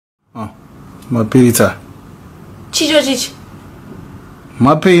Mapirita. Chichi.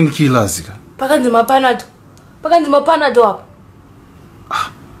 Ma painkillers ka. Pakanzi mapanado hapo.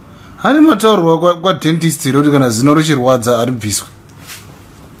 Hani mataurwa kwa dentist roti kana zino richirwadza ari bviswa.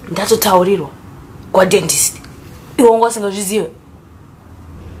 Ndatotaurirwa kwa dentist. Iwo ngwasingazvizive.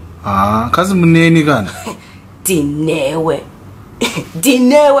 Kazi muneni kana. Dinewe.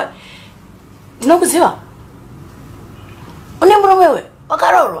 Ndinokuziva. Une muromo wewe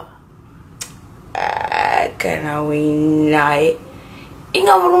wakarorwa. Kana winaye.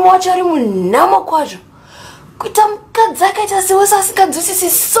 Inga muromo wacho ari munamo kwazvo. Kuita mukadzi akaita sewe asinganzwisisi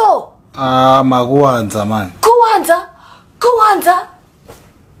so. Makuwanza mani. Kuwanza.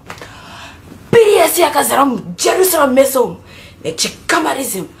 BS yakazara muJerusalem meso.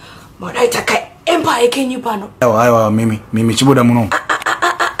 Nechikamarism. Monaita ka empire kenyu pano. Aiwa mimi chibuda muno.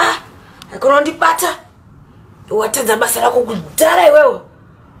 Akunondibata. Watadza basa rako kudhara iwewe.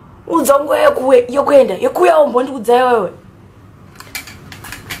 Udzongo yokuenda yokuya ombo ndikudza wewe.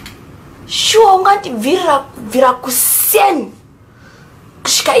 Shuwa ungandibvira kuseni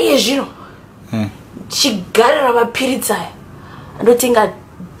kusvika iye zvino. Chigarira mapiritsi aya andotenga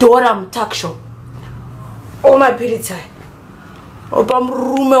dhora mutakshop omapiritsi aya opa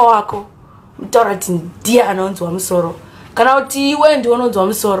murume wako mutaura kuti ndiye anonzwa musoro kana kuti iwe ndiwe unonzwa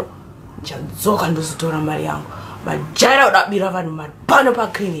musoro ndichadzoka ndozotora mari yangu majaira udabira vanhu mari pano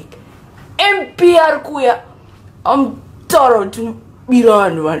paclinic MP ari kuya amutaura kuti unobira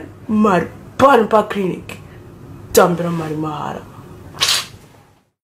vanhu mari pano paclinic tambira mari mahara.